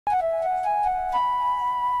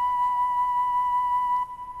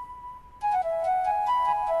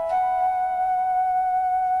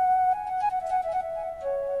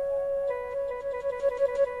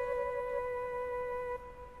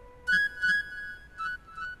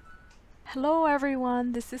Hello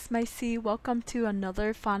everyone, this is my C. Welcome to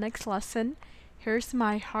another phonics lesson. Here's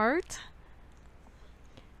my heart.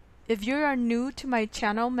 If you are new to my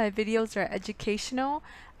channel, my videos are educational.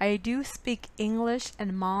 I do speak English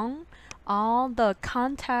and Hmong. All the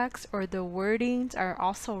context or the wordings are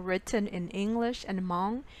also written in English and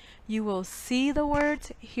Hmong. You will see the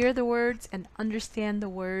words, hear the words, and understand the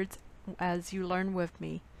words as you learn with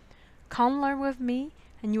me. Come learn with me,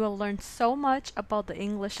 and you will learn so much about the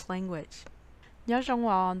English language. Nhớ trong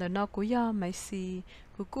hòa để nó cũng do mấy gì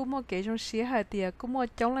cũng một cái trong xí hai tiệt cũng một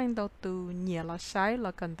chống lên đầu từ nhiều là sai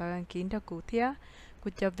là cần tới anh kiến theo cụ thế cụ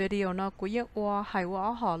cho video nó cũng như qua hay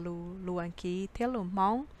qua họ lù anh ký thế lù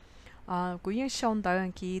mong cũng như xong tới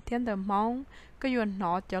anh ký thế được mong cái chuyện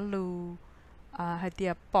nó cho lù hai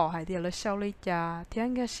tiệt bỏ hai tiệt là sau lấy trà thế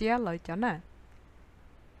anh cái xí lợi cho nè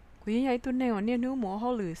cũng như tôi này ở nên nếu muốn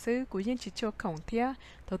họ lử sư cũng như chỉ cho khổng thế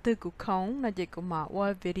đầu tư của khổng là chỉ của mà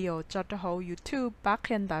qua video cho hậu YouTube bác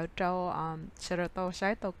hiện tại cho share to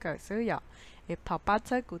sai to cỡ sư vậy để跑八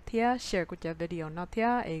车của thế share của cái video nó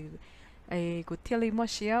thế của thế li mua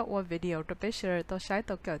share qua video cho bé share to sai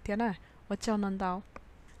to cỡ thế này và cho nên đâu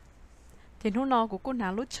thì lúc nào của cô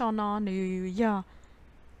nào lúc cho nó nếu giờ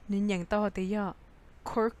nếu nhận tao thì giờ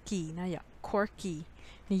quirky nè vậy quirky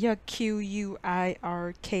giờ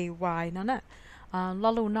QUIRKY nó nè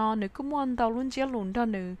lo lù nó nếu cứ muốn tao luôn chia luôn đó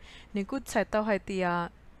nếu cứ chạy tao hay tiệt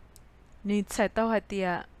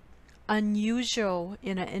unusual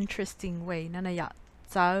in an interesting way nó này vậy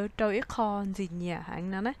giờ đâu ít con gì nhỉ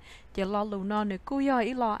hẳn nó nè chỉ lo lù nó nếu cứ giờ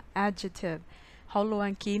ít lo adjective họ lù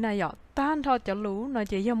anh ký này vậy tan thôi cho lù nó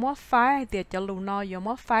chỉ giờ mót phái tiệt cho lù nó giờ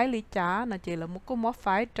mót phái lý trả nó chỉ là một cái mót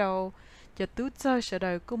phái trâu cho tú chơi sẽ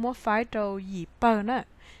đời cứ mót phái trâu gì bờ nè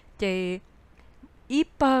chỉ ít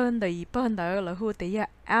bơn đó là hữu tí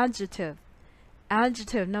adjective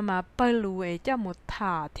nó mà bơi lùi cho một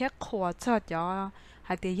thả thiết khóa cho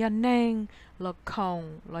hai tí do nên là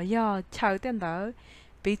không là do chơi tên đó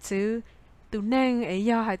bị chữ tụ nên ấy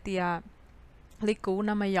do hai tí lý cũ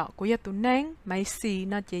nó mà dọ của do tụ nên mấy gì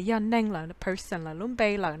nó chỉ do nên là person là luôn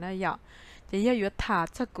bay là nó dọ chỉ do thả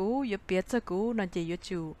cho cũ do biết cho cũ nó chỉ do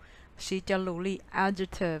chủ chỉ cho lù li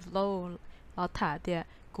adjective lâu là thả tiệt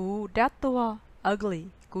cú đắt tua ugly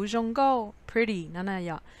cú rong go pretty nó này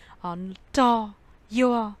vậy to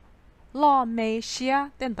yo lo mê xia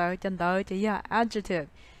tên tới chân tới chỉ là adjective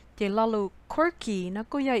chỉ lo lu quirky nó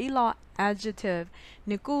cũng là ý lo adjective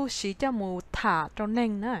nếu cú chỉ cho một thả trong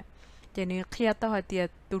nền nè chỉ nếu khi tao hỏi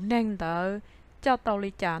tiệt tụ nền tới cho tao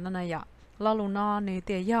lý trả nó này vậy lo lu nó nếu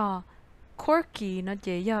tiệt do quirky nó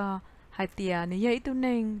chỉ do hai tiệt nếu vậy tụ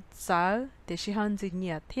nền sợ thì sẽ hơn gì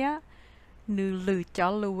nhỉ thế nữ lử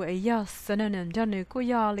cho lù ấy giờ synonym cho nữ cô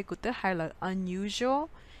giờ lấy cụ tới hai là unusual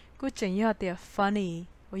cô chẳng giờ thì funny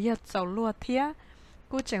bây giờ giàu lúa thế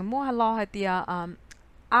cô chẳng mua hay lo hay thì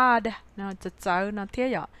odd nó chợt nó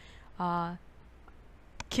thế vậy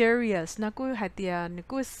curious nó cô hay thì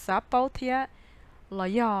cô sắp bao thế là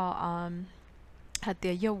giờ hay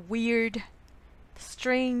thì giờ weird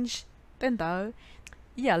strange tên đó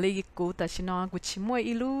giờ lấy cụ ta chỉ nó cô chỉ mua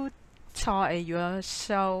ilu cho ấy vừa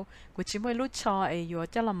sau của chỉ mới lúc cho ấy vừa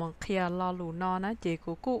cho là một kia lo lù nó nè chị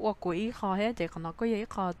của cô hoặc của ý khó hết chị còn nó có ý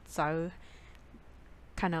khó sợ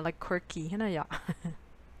kind of like quirky thế này vậy.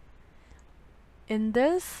 In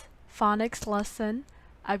this phonics lesson,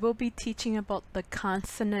 I will be teaching about the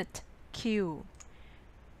consonant Q.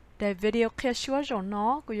 Để video Qhia Suab rồi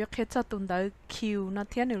nó của Qhia cho tuần tới Q nó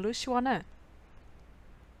thế nữa lúc xưa nè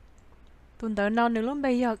tuần tới nó nữa lúc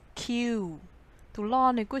bây giờ Q tụ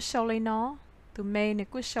lo này cứ sau lấy nó tụ mê này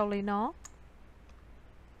cứ sau lấy nó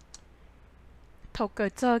thầu cỡ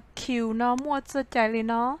cho Q nó mua cho chạy lấy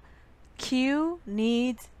nó Q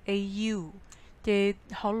needs a U thì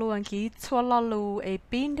họ luôn kỹ cho lo lu a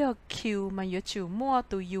pin được Q mà yếu chủ mua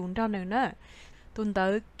tụ dùng đó nữa nè tuần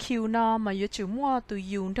tới Q nó mà yếu chủ mua tụ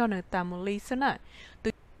dùng đó nữa tạm một lý xí nè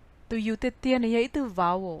tụ dùng tiền này ấy tụ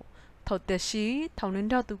vào thầu tế sĩ thầu nên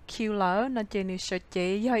đâu tụ Q lỡ nó chỉ nên sợ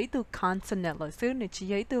chế giấy tụ consonant là xứ này chỉ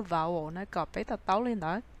giấy tụ vào nó có bé ta táo lên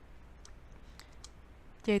đó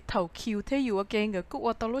chế thầu Q thế dụ again cái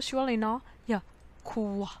cú tao lúc xóa lên nó giờ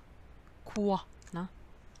cua nó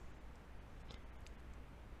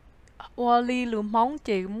qua li lù móng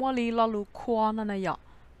chế mua li lo lù khoa nó này giờ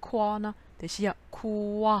khoa nó để xí giờ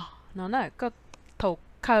cua nó này có thầu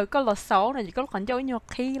khờ có là sáu này chỉ có khoảng dấu nhau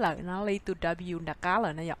khi lại nó li từ W đặt cá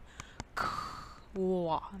lại này giờ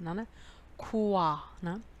wow nó nè qua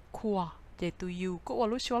nó qua để tụi you có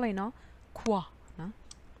lúc xóa lại nó qua nó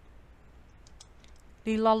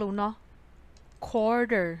đi lo luôn nó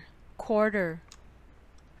quarter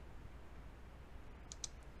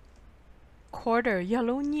quarter ya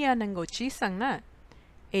lu nhia nang go chi sang na.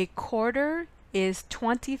 A quarter is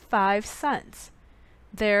 25 cents.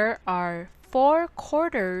 There are 4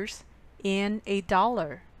 quarters in a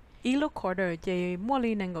dollar. Ilu quarter je mua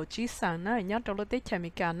li nang go chi sang na nhớ trong lúc tết chả mi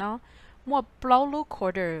cả nó mua plau lu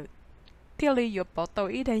quarter tiêu li yo bảo tàu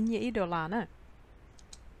ít hay nhẹ ít đô la nè.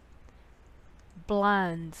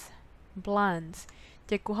 Blends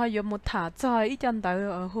chỉ của họ dùng một thả cho ít chân tới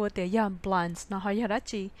ở hồ để làm blends nó hay là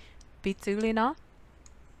gì bị chữ lên nó.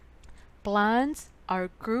 Blends are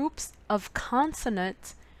groups of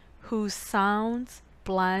consonants whose sounds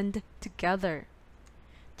blend together.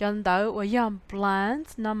 Chân tới ở làm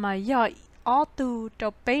blends nó mà do ở tu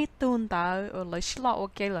cho bé tuôn tới ở lấy slot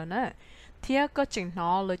ok rồi nè. Thì có chừng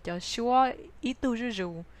nó là cho xóa ít tu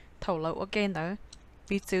rủ thầu lợi ok nữa.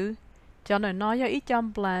 Bị chữ cho nên nói cho ít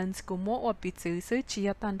trăm blends của mỗi ở bị chữ xứ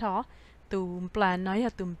chia tan thọ từ blend nói là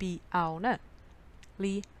từ bị ảo nè.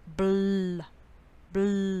 Li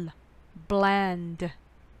blend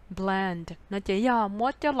nó chỉ do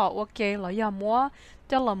mỗi cho là ok là do mỗi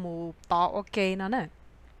cho là một tỏ ok nó nè.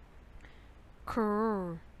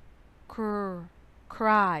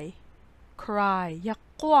 Cry ya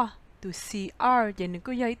qua từ cr vậy nên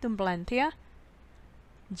cứ dây từ blend thế.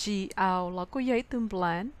 Gl là cô giấy tương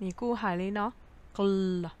blend thì cô hài lên nó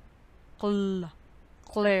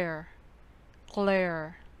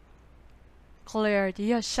clear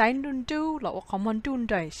chỉ là sáng đun tu là không muốn đun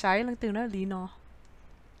đầy sáng lần từ nó lý nó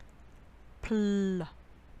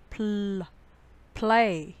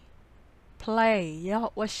play ya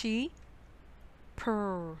what she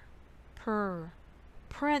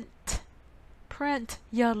print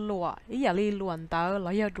ya lụa ý là li luồn tờ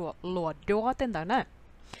là ya lụa đó tên tờ nè.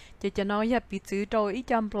 Chỉ cho nó ya bị chữ đôi ít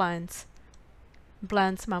trăm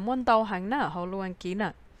blends mà muốn tàu hàng nè họ luôn kỹ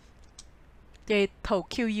nè. Chỉ thầu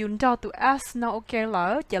Q yun cho tụ S nó ok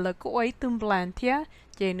lỡ chỉ là cô ấy tương blend thế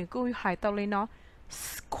chỉ nữa cô hãy tàu lên nó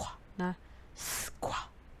squat nè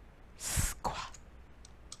squat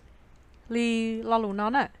li lo luôn nó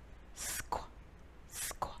nè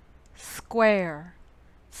square.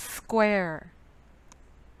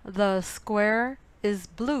 The square is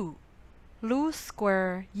blue. Blue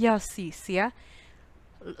square ya xì xía.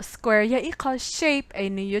 Square ya ít có shape ấy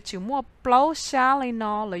nếu chú mua plau xa lên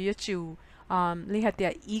nó là ya chú li hạt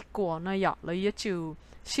tiệt equal nó ya là ya chú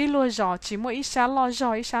xí lúa giò chỉ mua ít xa lo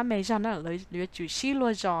giò ít xa mày ra nó là ya chú xí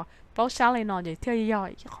lúa giò plau xa lên nó vậy theo ya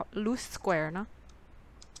blue square nó.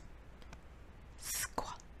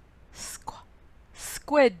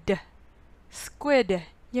 Squid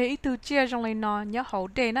ya ít tu chia trong lên nó nhớ hậu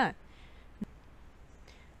đây nè.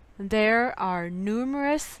 There are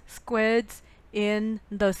numerous squids in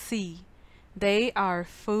the sea. They are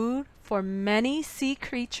food for many sea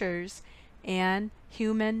creatures and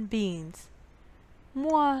human beings.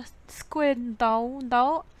 Mua squid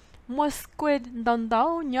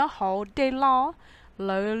đâu nhớ hậu đây lo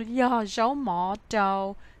lỡ do dấu mỏ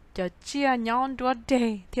trâu cho chia nhon đua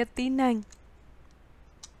đề thiết tí nành.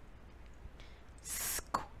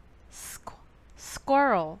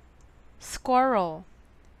 Squirrel.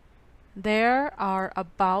 There are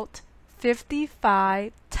about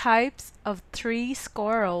 55 types of tree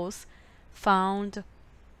squirrels found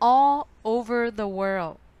all over the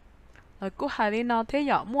world. Ở cô hai đi nào thế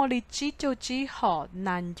giờ mua đi chỉ cho chỉ họ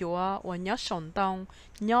nàn dùa và nhớ sòng tông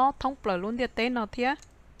nhớ thông bờ luôn địa tế nào thế.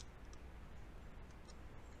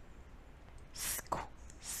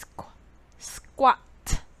 Squat.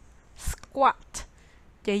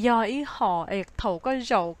 Chỉ do ý họ thầu có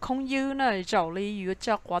dầu không dư nè dầu li yếu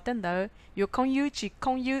cho quá tên đó yếu không dư chỉ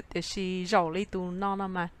không dư để chỉ dầu li tu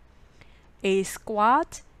non mà. A squat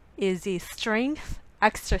is a strength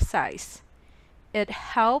exercise. It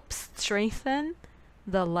helps strengthen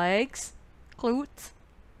the legs, glutes,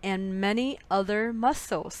 and many other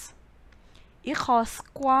muscles. Ý họ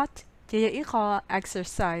squat chỉ ý họ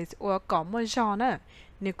exercise hoặc có một genre nè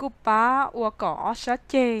nếu cô ba hoặc có sát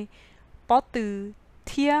chê bỏ từ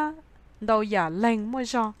thia đầu giả lành một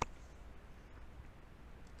genre.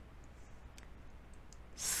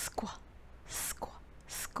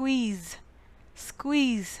 Squeeze.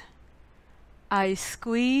 I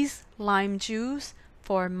squeeze lime juice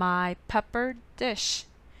for my pepper dish.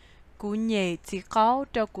 Cú nhảy chỉ có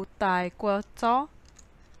cho cú tài của chó.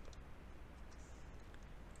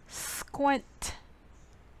 Squint.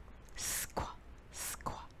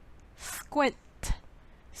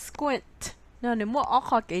 Nên nếu mua ốc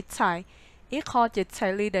kho kỹ chạy, ít kho chỉ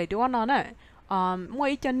chạy đi đầy đủ nó nè. Mua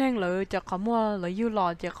ít cho nên là cho có mua là yêu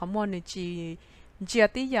lò cho có mua này chỉ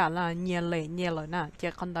tí giả là nhẹ lệ nè.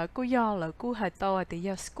 Chỉ còn đó cú do là cú hãy tao thì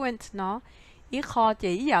do squint nó ít khó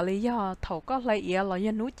chỉ giờ lý do thầu có lấy ý là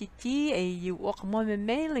do núi chỉ ấy dù ở không mấy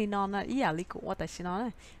mấy lý nó là ý giờ lý của tại sao nó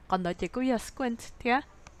còn đợi chỉ có giờ squint thế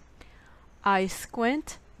I squint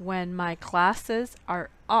when my glasses are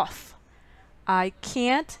off. I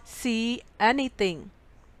can't see anything.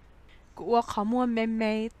 Của không mấy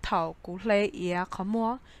mấy thầu của lấy ý không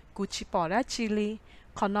mua của chỉ bỏ ra chỉ lý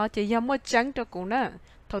còn nó chỉ giờ mua trắng cho của nó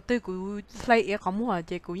thầu tư của lấy ý không mua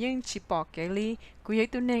chỉ của những chỉ bỏ cái lý của những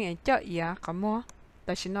tôi nên cho ý không mua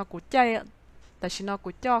tại sao nó của chơi tại sao nó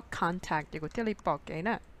của cho contact chỉ của thiết lý bỏ cái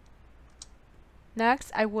nè.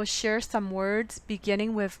 Next, I will share some words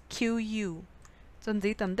beginning with QU. Dần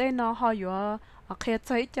dĩ tầm đây nó họ có khi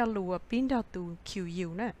chơi cho lùa pin đầu từ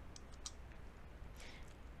QU nè.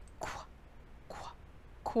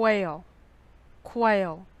 Quail, quail,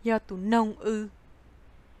 do từ nông ư.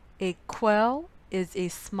 A quail is a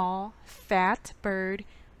small, fat bird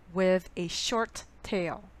with a short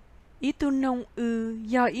tail. Ý tu nông ư,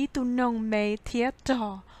 do ý tu nông mê thiết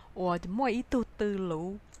trò, hoặc mỗi ý tu tư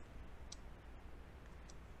lũ.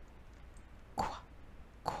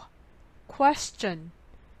 Question,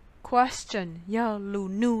 question, do lù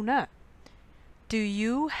nu nè. Do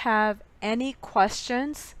you have any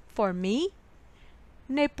questions for me?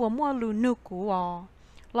 Nè bùa mua lù nu của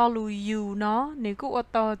lo lù you nó, nè của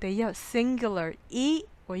to để do singular, ý,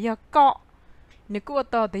 hoặc do có. Nè của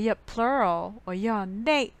to để do plural, hoặc do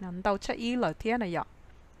nè, nằm đâu chắc ý lời thế này dọ.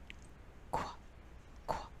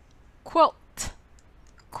 Quilt,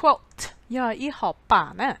 quilt, do ý học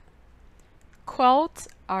bản nè. Quilts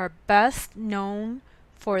are best known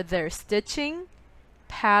for their stitching,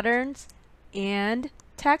 patterns, and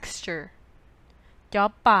texture. Cho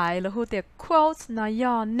bài là hữu tiệc quilts nó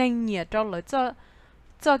do nên nhiệt cho lời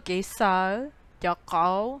cho cái sở, cho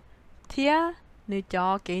cổ, thía, nếu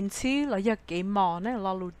cho cái chi là do cái mỏ này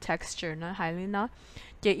là lưu texture nó hay lý nó.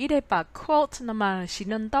 Chỉ ý đây bà quilt nó mà chỉ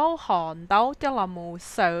nên đấu hòn đấu cho là một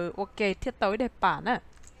sở ok thiết tối đây bà nè.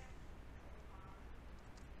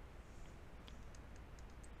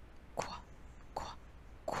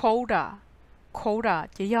 Quota, quota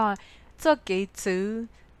chỉ do cho cái chữ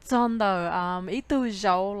trong đó ý tu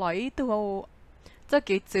dấu là ý tu cho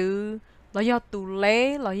cái chữ là do tu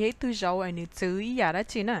lệ là ý tu dấu ở những chữ ý giả đó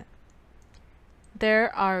chứ nè. There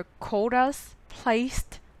are quotas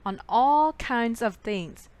placed on all kinds of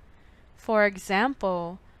things. For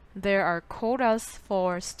example, there are quotas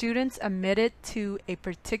for students admitted to a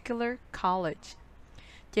particular college.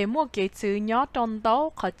 Chỉ một cái chữ nhỏ trong đó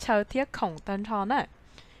có chờ thiết khổng tân thọ nè.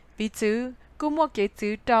 Ví dụ, cứ một cái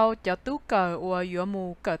chữ trâu cho tú cờ và dựa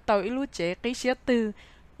mù cờ tàu ý lưu chế cái xế tư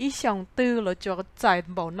ý xong tư là cho giải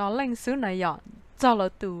bảo nó lên xứ này dọn cho là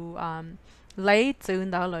từ lấy chữ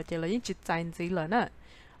đó là chỉ là những chữ giải gì là nè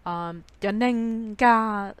cho nên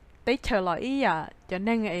ga tế chờ là ý cho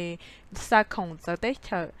nên ấy xa khổng giờ tế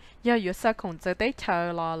chờ do dựa xa khổng giờ tế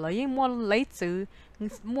chờ là những mua lấy chữ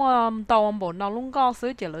mua tàu bảo nó luôn có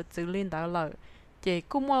xứ chỉ là chữ lên đó là chỉ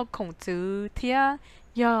cứ mua khổng chữ thía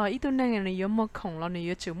giờ ý tu này này mua khổng là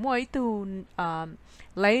này chữ mua ý tu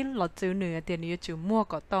lấy là chữ nữa thì này chữ mua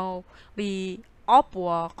có tao vì ốp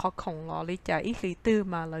của khó khổng là lấy trả ít lý tư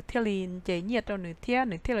mà là thiết lý chế nhiệt đâu nữa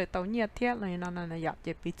thiết là tao nhiệt thiết là nó dọc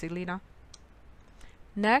chế bị chữ lý nó.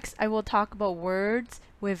 Next, I will talk about words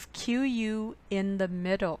with QU in the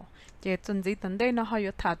middle. Chế chân dĩ tấn đây nó hơi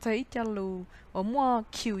có thả cho ít cho lù ở mua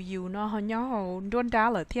QU nó hơi nhỏ hồ đôn đá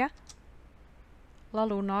là thiết là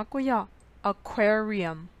lù nó có giờ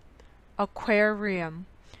aquarium, aquarium,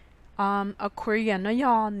 aquarium nó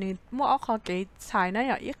do nè mua khó cái xài nó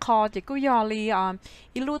giờ ít khó chỉ có do li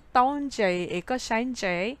ít lúc tông chế ít có sáng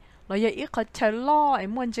chế là giờ ít khó chơi lo ấy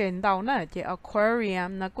muốn chơi đâu nè chỉ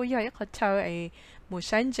aquarium nó có giờ ít khó chơi ấy một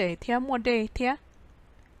sáng chế theo mua đây theo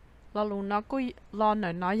là luôn nó có lo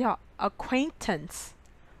nó giờ acquaintance,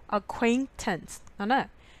 acquaintance nó nè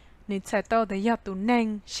nên sẽ tao để giờ tụi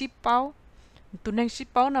nên ship bao tụi nên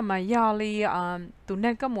ship bao nằm mà do li tụi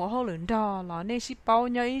nên có một hồ lớn đó là nên ship bao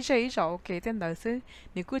nhớ ý gì rồi ok tên đó chứ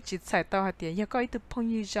nếu cứ chỉ xài tao hạt tiền giờ có ý từ phong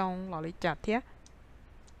như trong là lấy trả thế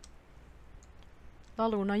đó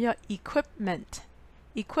luôn nó do equipment,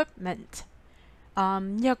 equipment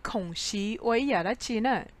nhờ khổng sĩ ấy giờ đó chi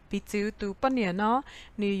nè ví dụ từ bên này nó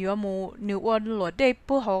nếu một nếu ôn lối đây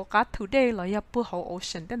bữa họ cả thứ đây là do bữa họ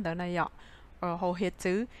ocean tên đó này ạ ở hầu hết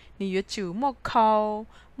chứ nếu chữ mua khâu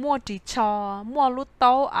mua chỉ cho mua lúa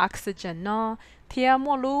tàu oxygen nó thì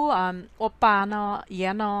mua lúa opa nó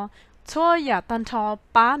yeah nó cho ya tan cho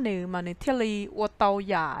ba nữ mà nữ thiết lý ô tàu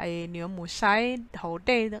ya nếu một sai hậu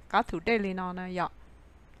đây cả thứ đây lên nó này ạ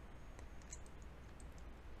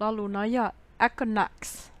đó luôn nói ya equinox,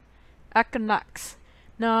 equinox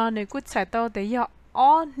nó nếu cứ chạy tàu để ya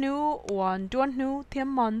ó nu uan duan nu thiên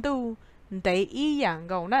mòn du để ý dạng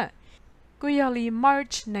gầu nè cứ giờ li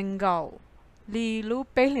March nâng gầu li lu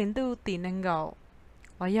bé lên du tì nâng gầu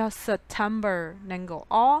là giờ September nâng gầu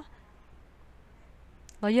ó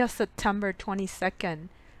là giờ September 22nd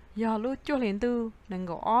giờ lu cho lên du nâng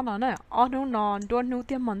gầu ó nó nè ó nu non duan nu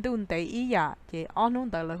thiên mòn du để ý dạ thì ó nu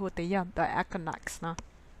đợi là hụt để giờ đợi equinox nè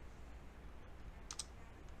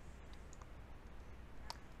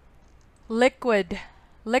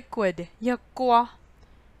liquid ya qua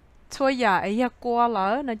thôi ya ấy ya qua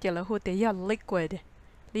lỡ nó chỉ là hụt để ya liquid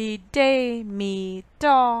li day mi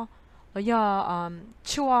do là ya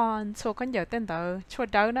chua con giờ tên tờ chua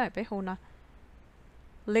đỡ này bé hôn nè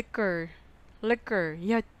liquor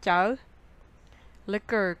ya chở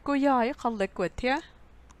liquor cô ya ấy không liquid thế.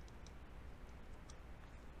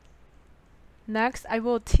 Next, I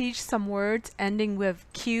will teach some words ending with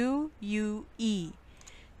Q, U, E.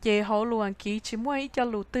 Chị hậu luôn kỹ chỉ mỗi cho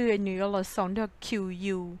lũ tư ở nhiều là sống được Q,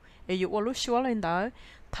 U. Ở dụ lúc xóa lên đó.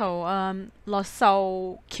 Thầu là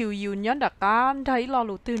sau Q, U nhớ đặc á. Thấy là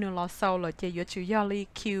lũ tư nữa là sau là chị dụ chủ yếu là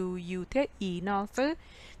Q, U thế E nó chứ.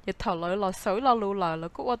 Chị thầu lợi là sởi là lũ là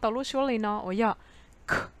cũng ở tàu lúc xóa lên nó. Ôi dạ.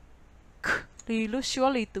 Đi lúc xóa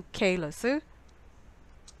lên từ K là chứ.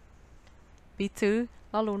 Bí thứ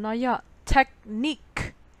là lũ nói dạ.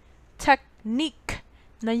 Technique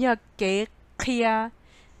nó giờ kế kia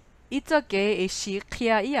ít cho kế ấy xí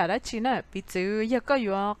kia ý à đó chỉ nè ví dụ giờ có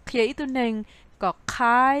yếu kia ít nên có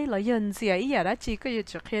khai là dân gì ý à đó chỉ có yếu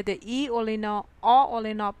cho kia để ý ô lên nó o ô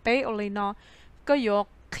lên nó b ô lên nó có yếu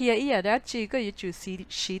kia ý à đó chỉ có yếu chủ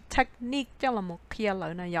xí technique cho là một kia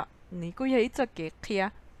lợi này vậy ní có yếu ít cho kế kia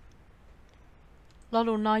là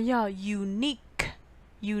luôn nói giờ unique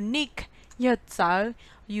giờ sợ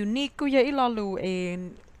unique cũng vậy là lù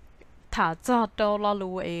thả ra đâu là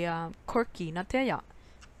lù quirky nó thế vậy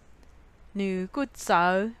nếu cũng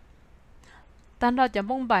sợ tan đó chẳng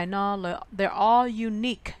bông bài nó là they're all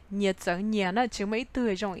unique nhiệt sợ nhiệt nó chỉ mấy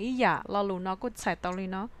từ trong ý giả là lù nó cũng xài tao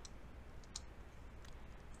lên nó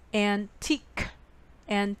antique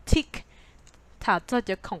thả ra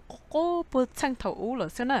chỉ không có bớt sang thấu là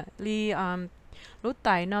sao nè li lúc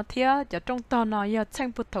tại nó thia cho trong tao nó giờ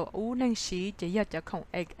sang bút thầu ú nên xí chỉ giờ cho không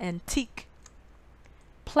antique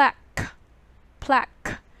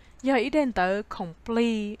plaque giờ ý đến tới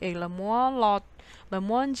complete là muốn lọt là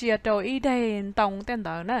muốn chia đầu ý đến tông tên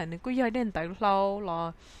tới nè nếu cứ giờ đến tới lâu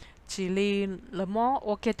là chỉ là muốn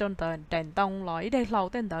ok trong tới đèn tông là ý đây lâu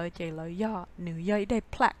tên tới chỉ là giờ nếu giờ ý đây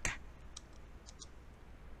plaque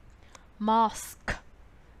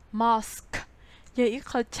mosque giờ ít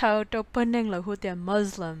khó chờ cho bên nên là hữu tiền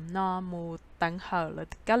Muslim nó một tầng hở là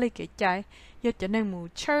cái lý cái trái giờ cho nên một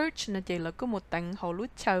church nó chỉ là có một tầng hậu lúc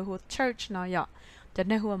chờ hữu church nó vậy cho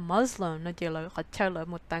nên hữu Muslim nó chỉ là họ chờ là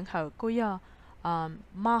một tầng hở của giờ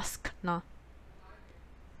mosque nó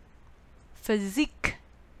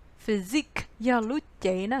physique giờ lúc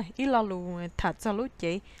chế nè ít là lúc thật ra lúc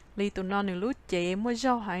chế li tụi nó nếu lúc chế mới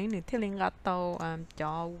do hay nếu theo linh gạt tàu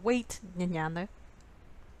cho weight nhẹ nhàng đấy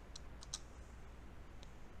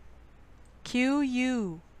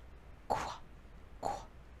QU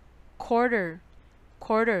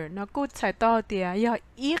quarter nó cũng chạy to thì giờ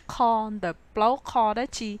ý con the blow call đó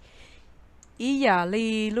chị ý giờ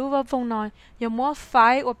li lúc vào vùng nói giờ mua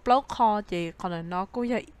phải hoặc blow call thì còn là nó cũng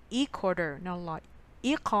giờ ý quarter nó là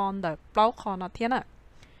ý con the blow call nó thế nào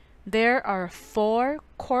there are 4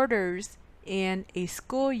 quarters in a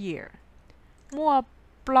school year mua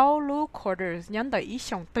blow lu quarters nhắn tới ý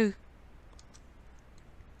xong từ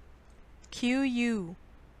QU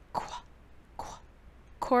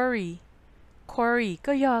quarry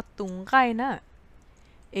có do tung gai nè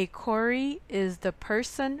a quarry is the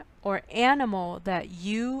person or animal that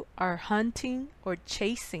you are hunting or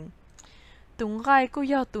chasing tung gai có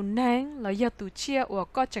do tụ nang là do tụ chia hoặc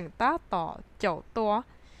có chẳng tá tỏ chậu to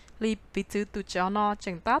li bị chữ tụ cho nó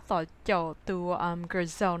chẳng tá tỏ chậu tụ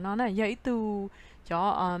gazelle nó nè do ý tụ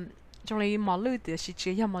cho trong li mỏ lư thì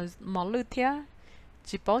chỉ do mỏ lư thế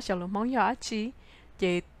chỉ bảo cho luôn mong nhớ chỉ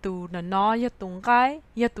chỉ tụ nó giờ tụng cái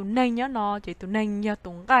giờ tụ nên nhớ nó chỉ tụ nên giờ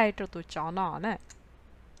tụng cái cho tụ chó nó nè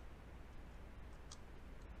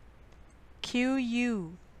QU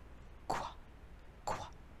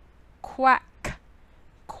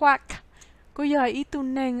quack cứ giờ ý tụ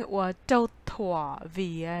nên ở châu thua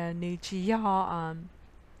vì nếu chỉ do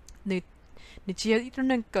nếu chỉ ý tụ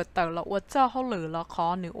nên cỡ tờ là ở châu họ lử là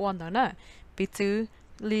khó nếu ôn đó nè vì chứ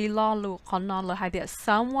li lo lu con non là hai địa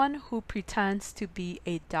someone who pretends to be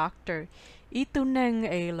a doctor ý tu nên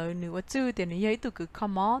a lời nữa chứ thì này ý tu cứ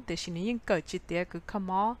come on để xin những cỡ chi tiết cứ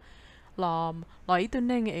come on làm ý tu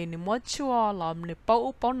nên a nữa mua chua làm nữa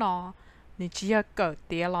bao nó 你只要cỡ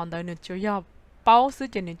tía lòng đời你chỉ要bao xứ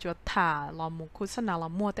cho你chỉ thả lòng một khu sân nào là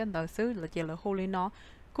mua tên đời xứ là chỉ là hồ lý nó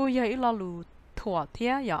cô giờ ít lo lù thua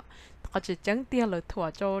thế vậy có chỉ chẳng tia là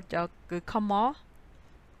thua cho cứ không mó.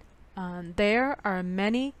 There are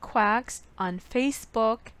many quacks on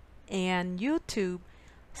Facebook and YouTube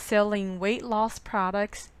selling weight loss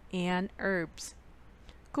products and herbs.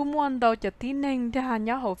 Cú muốn đâu cho tin nên ra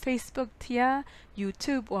nhớ hồ Facebook thia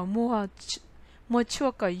YouTube và mua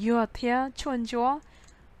chua cái yuav thia chuan chúa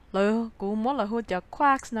lỡ cú muốn là hỗ trợ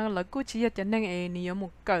quacks nó lỡ cú chỉ cho nên ấy nhiều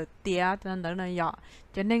một cỡ tia nên đỡ này vậy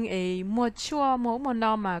cho nên ấy mua chua mua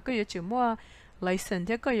nào mà có yêu chịu mua license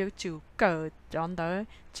thế có yêu chịu cỡ chọn đỡ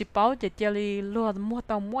chỉ bảo chỉ cho đi luôn mua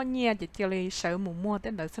tàu mua nhẹ chỉ cho đi sợ mua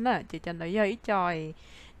tới đỡ xin à chỉ cho đỡ do ít trời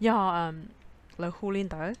do là khu liên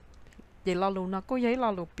đỡ chỉ lo luôn nó có giấy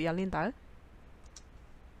lo luôn bịa liên đỡ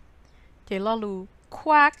chỉ lo luôn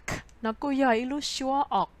quack nó có giấy lúc xưa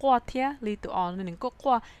ở qua thế li tụ ở nên có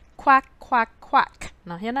qua quack quack quack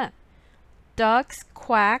nó thế nè ducks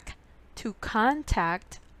quack to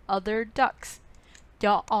contact other ducks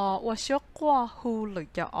cho và số qua hu lực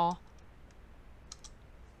cho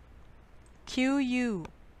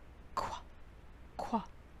qu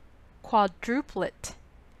quadruplet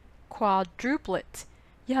quadruplet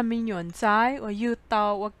ya mình nhận trái và yêu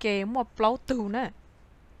tàu và kề một lâu tù nè.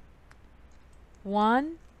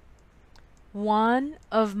 One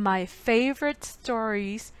of my favorite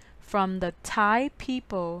stories from the Thai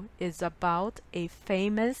people is about a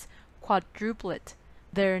famous quadruplet.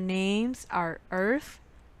 Their names are Earth,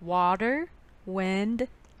 Water, Wind,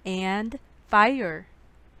 and Fire.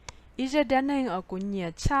 Ý ra đến hình ở của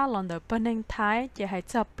nhà cha lần đầu bên hình Thái chỉ hãy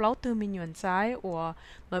chấp lâu từ mình nhận trái và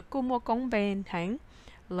là cô mua công bên hẳn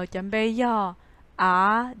là chẳng bây giờ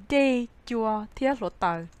đê chua thiết lộ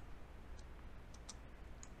tờ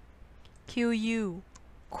QU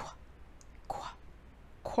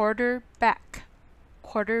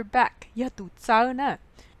quarterback ya tụ cháu nè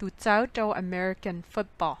tụ cháu trong American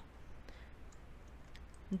football.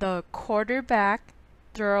 The quarterback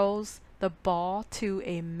throws the ball to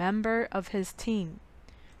a member of his team.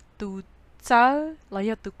 Tụ cháu là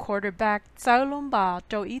ya tụ quarterback cháu luôn bà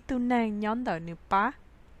trong ý tụ nàng nhóm đời nữ bá.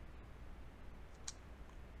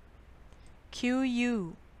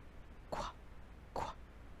 QU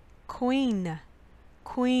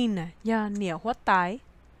queen ya nghĩa hóa tái.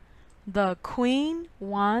 The queen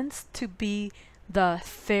wants to be the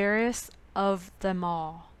fairest of them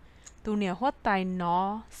all. Tu nghĩa hóa tái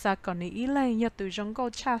nó sa còn ý lên ya tu trong câu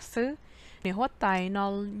cha xứ. Nghĩa hóa tái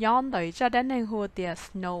nó nhóm đời ra đến hình hùa tiệt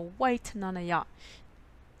Snow White nó này ạ.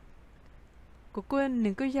 Cô quên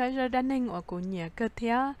đừng cứ ra đến hình ở của nhà cơ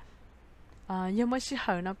thế nhưng mà chỉ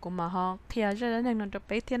hỏi nó cũng mà họ thì ra đến hình nó cho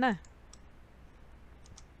bé thế này.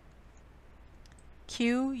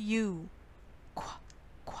 QU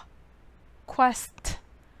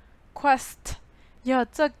quest giờ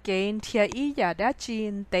这件贴一呀的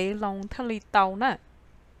进地龙特里岛呢。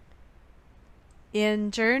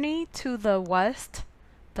In Journey to the West,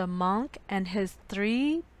 the monk and his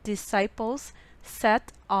 3 disciples set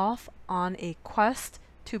off on a quest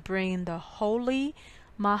to bring the holy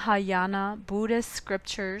Mahayana Buddhist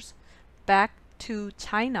scriptures back to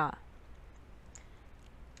China.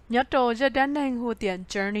 Nhớ đồ ra đến hình hữu tiện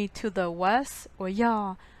Journey to the West ở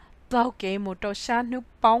giờ tàu kế một trò xa nước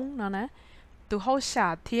bóng nó nè từ hậu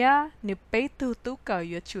xả thía nếu bế từ tú cờ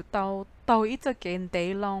yếu chủ tàu ít cho kênh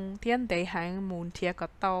đế lòng thiên đế hàng mùn thía có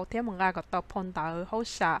tàu thiên một ngài có tàu phong tàu hậu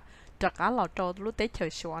xả trật á lọ trò lúc tế chờ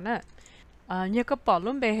xóa nè như có bỏ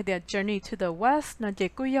luôn bề thì Journey to the West nó chỉ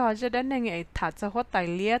cứ giờ ra đến hình ấy thả cho hóa tài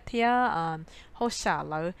lia thía hậu xả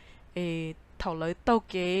lợi thầu lợi tàu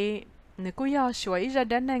kế nếu cứ giờ xóa ít ra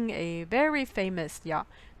đến hình ấy very famous ya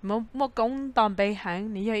một công tòn bề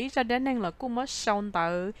hàng nếu ít ra đến hình là cũng mất xong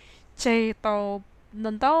tàu chế tàu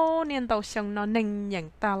nên tàu niên tàu xong nó nên nhận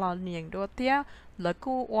ta là nhận đua tía là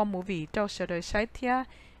cô qua một vị trâu sợ đời sai tía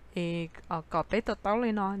có bé tàu tàu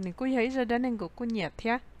lên nó nên cô thấy ra đến nên cô nhẹ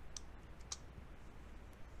tía.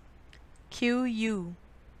 QU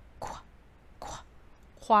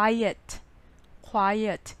quiet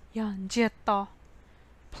yan chết to.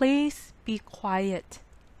 Please be quiet.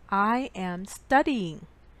 I am studying.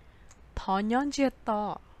 Thọ nhon chết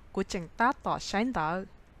to cô chẳng ta tỏ sáng tờ.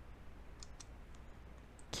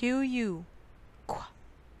 QU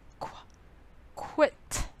quit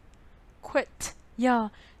ya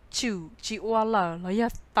chủ chỉ qua lờ là ya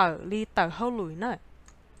tờ li tờ hâu lùi nè.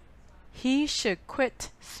 He should quit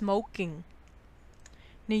smoking.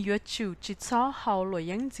 Ni yo chủ chỉ cho hậu lùi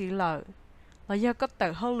yang gì lờ là ya có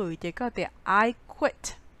tờ hâu lùi chỉ có thể I quit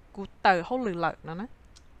cú tờ hâu lùi lờ nó nè.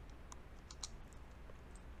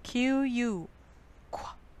 Q-U,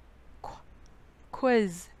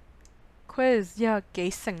 quiz, quiz, yeah,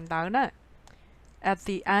 cái sừng đó nè. At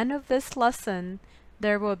the end of this lesson,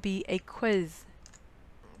 there will be a quiz.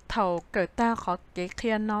 Thầu cỡ ta có cái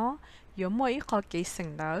kia nó, yếu mỗi có cái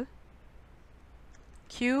sừng đó.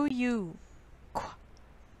 Q-U,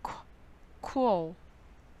 cool,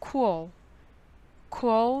 cool.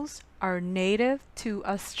 Quolls are native to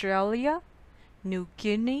Australia, New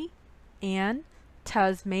Guinea, and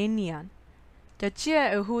Tasmania. Cho chia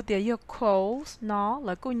ở khu địa yêu quolls nó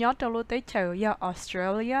là cô nhớ trong lúc tới chờ yêu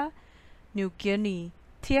Australia, New Guinea,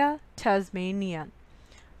 tia Tasmania.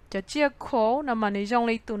 Cho chia quoll nó mà này trong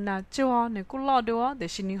lấy tụ nà chua này cô lo đua để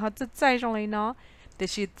xin họ tự chạy trong lấy nó để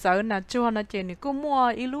xin giờ nà chua nó chỉ này cô mua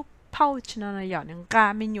ít lúc pouch nó là giờ những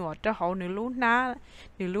cá mình nhỏ cho họ này lúc ná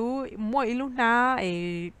này lúc mua ít lúc ná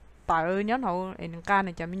ấy tại nhớ họ ấy những cá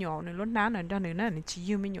này cho mình nhỏ này lúc ná này cho này nó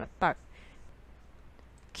chỉ yêu mình nhỏ tại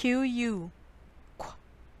Q-U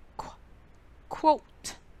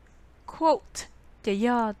quote quote chỉ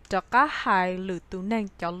do cho cả hai lựa tụ năng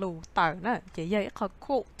cho lù tờ nữa chỉ do có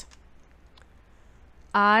quote.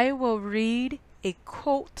 I will read a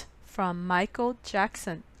quote from Michael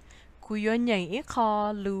Jackson. Cú yo nhận ít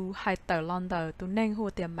kho lù hai tờ lon tờ tụ năng hùa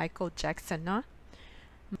tiền Michael Jackson đó.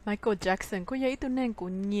 Michael Jackson có giấy tụ năng của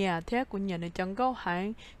nhà thế của nhà này chẳng có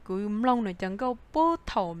hẳn của lông này chẳng có bố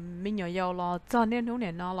thầu mình nhỏ giàu lo cho nên hôm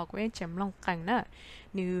nay nó là của em chém lông cành đó.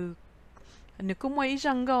 Nếu có mấy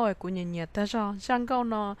jungle của nhà ta cho jungle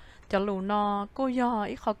nó cho lù nó có do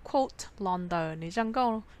ít khó quote London nếu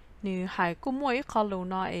jungle nếu hay có mấy khó lù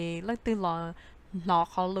nó ấy lấy từ là nó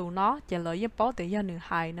khó lù nó chỉ là giúp bảo để cho nếu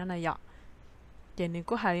hay nó là vậy chỉ nếu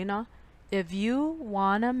có hay nó if you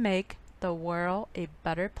wanna make the world a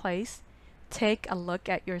better place take a look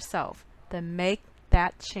at yourself then make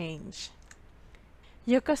that change.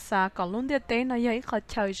 Giờ có sao còn luôn để nó ít khó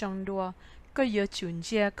chơi trong đua có giờ chuyển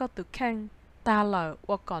gia có tự khen ta là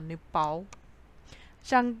我讲你包，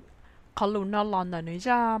像可能那浪的你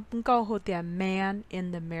家不够好点 man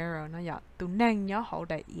in the mirror 那呀，都能有好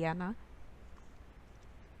的嘢呢。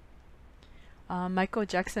Michael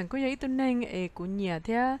Jackson 佢有一段能古嘢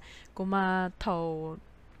啲，咁嘛頭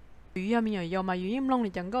語入面又嘛語音窿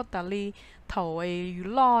你整個大力頭語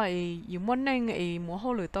咯語乜能冇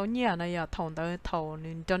好嚟到嘢那呀頭到頭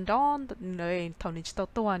你真多你頭你知道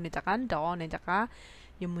多你就揀多你就揀。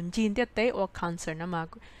yung muốn chín tiết tế or concern mà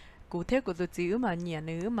cụ thể của tôi chỉ mà nhà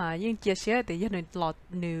nữ mà nhưng chia sẻ thì dân lọt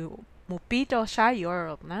nữ một bí cho sai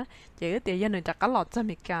Europe nó chỉ thì dân chắc cả lọt cho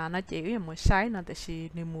America nó chỉ là một sai nó thì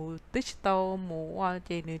nữ một digital một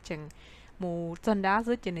chỉ nữ chẳng một chân đá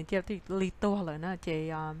dưới chỉ nữ chỉ thì little rồi nó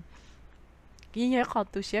chỉ cái nhớ khó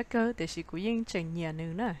tôi sẽ cơ thì của dân chẳng nhà nữ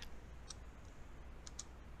nữa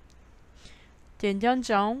trên dân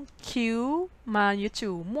giống Q mà như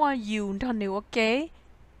chủ mua nhiều thằng nữ ok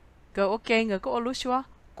rồi ok người có lúc xưa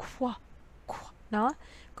khoa nó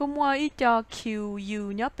có mua ít cho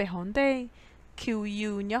QU nhớ về hòn đây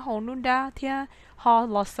QU nhớ hòn luôn đa thì họ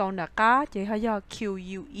lọt sầu là cá chỉ họ do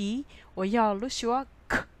QUE và do lúc xưa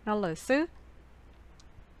nó là xứ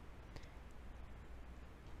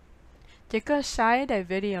chỉ có sai để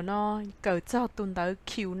video nó cỡ cho tuần tới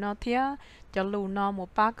Q nó thì cho lù nó một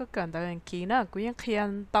ba có cần tới kỹ nó cũng như khi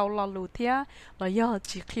tàu là lù thì là do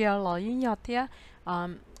chỉ khi là những do thì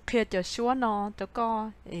khi cho số nó cho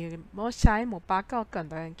có mỗi sai một ba có cần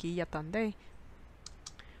tới kỹ giờ tận đây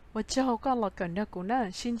và cho có là cần được cũng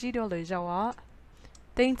là xin chỉ đồ lời giàu á.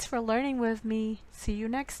 Thanks for learning with me. See you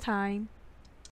next time.